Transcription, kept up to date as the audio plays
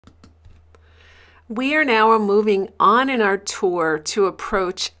We are now moving on in our tour to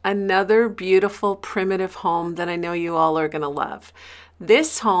approach another beautiful primitive home that I know you all are going to love.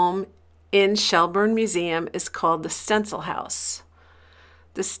 This home in Shelburne Museum is called the Stencil House.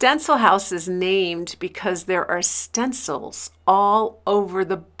 The Stencil House is named because there are stencils all over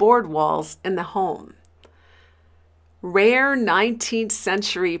the board walls in the home. Rare 19th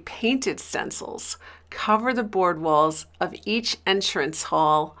century painted stencils cover the board walls of each entrance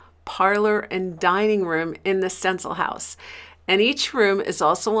hall, parlor, and dining room in the Stencil House. And each room is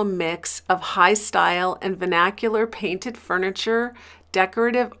also a mix of high style and vernacular painted furniture,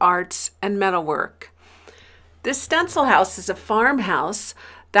 decorative arts, and metalwork. This Stencil House is a farmhouse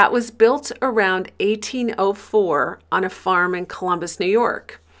that was built around 1804 on a farm in Columbus, New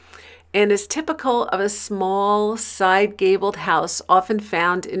York, and is typical of a small side-gabled house often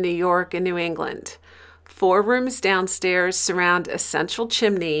found in New York and New England. 4 rooms downstairs surround a central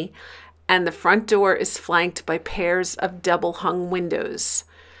chimney, and the front door is flanked by pairs of double-hung windows.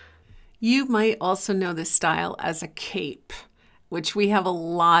 You might also know this style as a cape, which we have a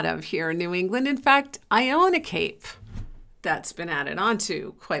lot of here in New England. In fact, I own a cape that's been added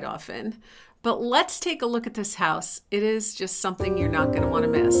onto quite often. But let's take a look at this house. It is just something you're not going to want to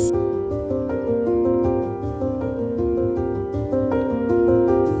miss.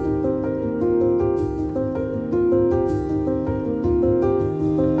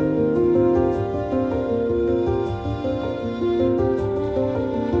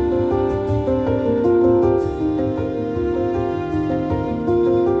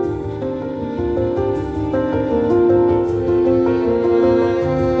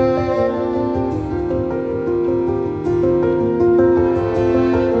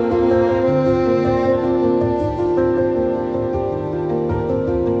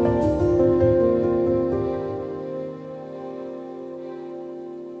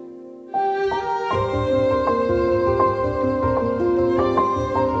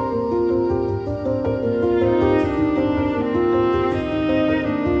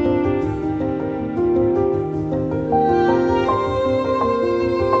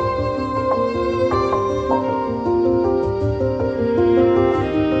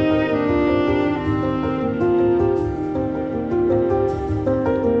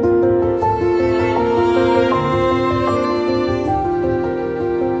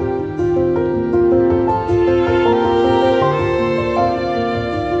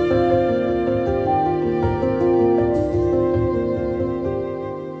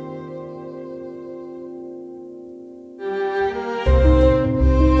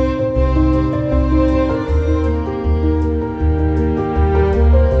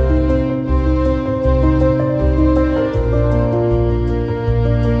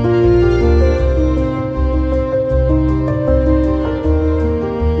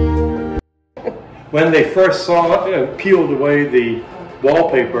 When they first saw it, peeled away the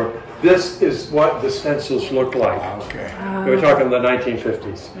wallpaper, this is what the stencils looked like. Okay. We're talking the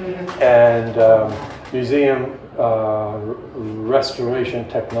 1950s. And museum restoration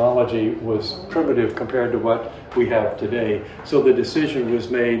technology was primitive compared to what we have today. So the decision was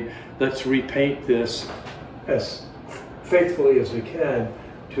made, let's repaint this as faithfully as we can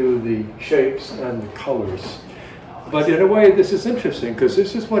to the shapes and the colors. But in a way, this is interesting because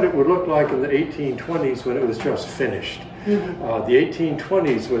this is what it would look like in the 1820s when it was just finished. The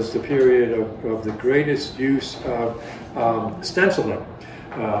 1820s was the period of the greatest use of stenciling.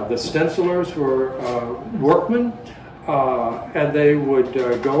 The stencilers were workmen, and they would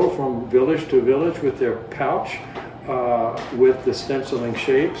go from village to village with their pouch with the stenciling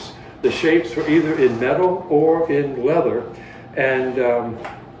shapes. The shapes were either in metal or in leather, and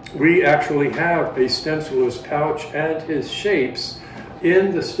we actually have a stenciler's pouch and his shapes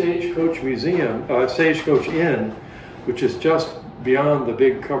in the Stagecoach Museum, Stagecoach Inn, which is just beyond the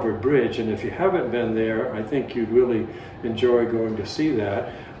big covered bridge. And if you haven't been there, I think you'd really enjoy going to see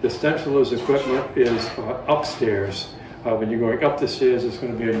that. The stenciler's equipment is upstairs. When you're going up the stairs, it's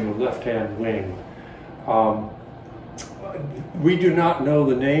going to be in your left-hand wing. We do not know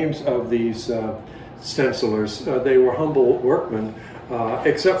the names of these stencilers. They were humble workmen,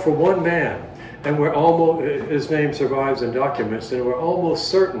 except for one man, and we're almost, his name survives in documents, and we're almost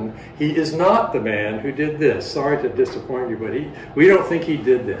certain he is not the man who did this. Sorry to disappoint you, but we don't think he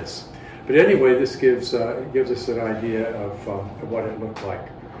did this. But anyway, this gives us an idea of what it looked like.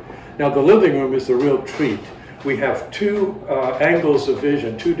 Now the living room is a real treat. We have 2 angles of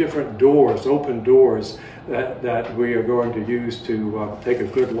vision, 2 different doors, open doors, that we are going to use to take a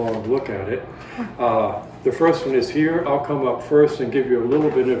good long look at it. The first one is here. I'll come up first and give you a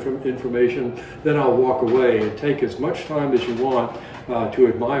little bit of information, then I'll walk away and take as much time as you want to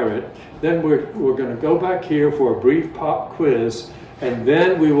admire it. Then we're going to go back here for a brief pop quiz, and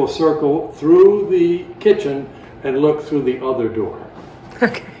then we will circle through the kitchen and look through the other door.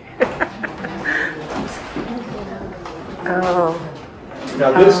 Okay. Oh.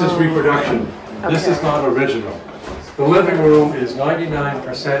 Now this is reproduction. This is not original. The living room is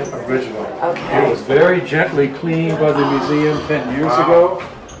 99% original. Okay. It was very gently cleaned by the museum 10 years ago,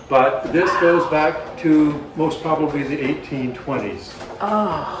 but this goes back to most probably the 1820s.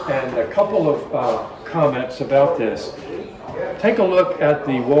 Oh. And a couple of comments about this. Take a look at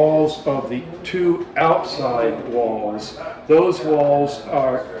the walls of the two outside walls. Those walls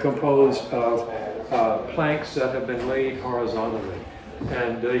are composed of planks that have been laid horizontally,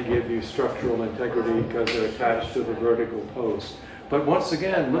 and they give you structural integrity because they're attached to the vertical post. But once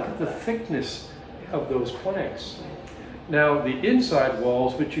again, look at the thickness of those planks. Now the inside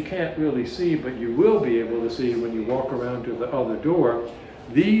walls, which you can't really see, but you will be able to see when you walk around to the other door,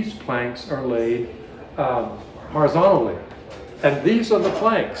 these planks are laid horizontally. And these are the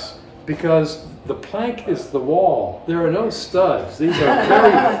planks, because the plank is the wall. There are no studs. These are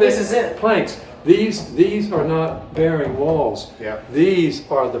very thick planks. These are not bearing walls. Yeah. These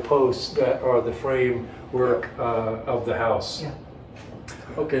are the posts that are the framework of the house. Yeah.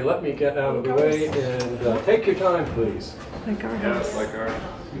 Okay, let me get out of the way and take your time, please. Like our Yeah, house. it's like ours.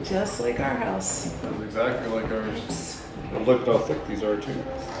 Just like our house. It's exactly like ours. And look how thick these are too.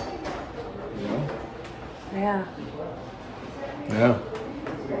 You know? Yeah. Yeah.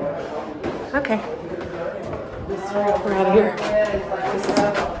 Okay. We're out of here.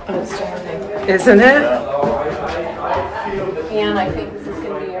 Oh, it's charming. Isn't it? And I think this is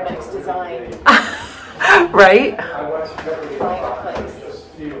going to be your next design. Right? Fireplace.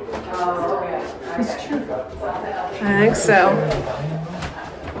 It's true. I think so.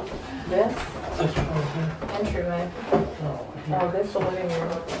 This? Entryway. Oh, this is the living room.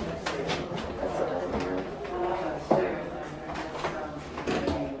 That's the living room.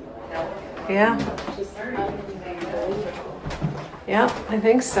 Yeah. Just unbelievable. Yeah, I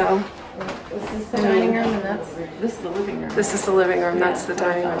think so. This is the dining room, and this is the living room. This is the living room. That's the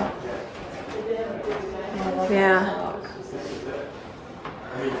dining room. Yeah.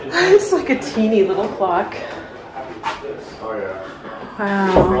 It's like a teeny little clock. Oh yeah.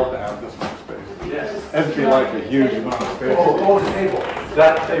 Wow. Thrilled to have this much space. Yes. That'd be like a huge amount of space. Oh, the table.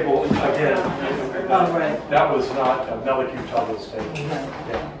 That table, again, that was not a Melicue Tubble's table.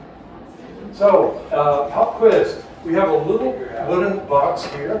 Yeah. So, pop quiz. We have a little wooden box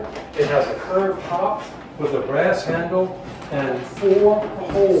here. It has a curved top with a brass handle and 4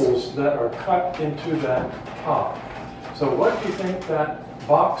 holes that are cut into that top. So what do you think that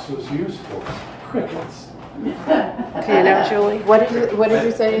box was used for? Crickets. Do you know, Julie? What did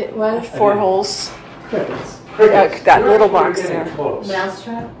you say it was? 4 holes. Crickets. That little box You're getting there. close.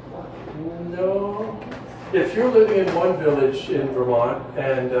 Mousetrap? No. If you're living in one village in Vermont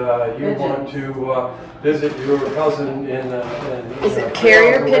and you want to visit your cousin in Is it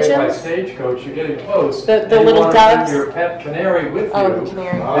carrier by pigeons? stagecoach, you're getting close. The and you little want to bring doves? your pet canary with Oh, you. the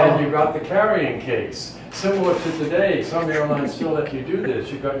canary. And you've got the carrying case. Similar to today, some airlines still let you do this.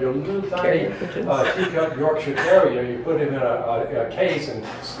 You've got your little tiny Carrier pigeons. teacup Yorkshire Terrier. You put him in a case and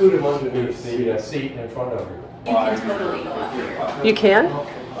scoot him underneath the seat in front of you. You can totally go up here. You can?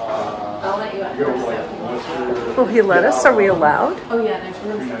 I'll let you up first. Will he let us? Are we allowed? Oh yeah, there's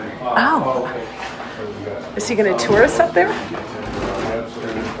rooms. Oh. Is he going to tour us up there? I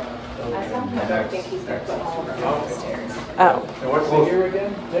don't think he's going to put all of them upstairs. Oh. And what's the year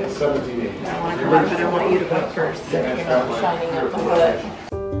again? 1780. I want to come up, but I want you to go first. So you're not shining up the hood.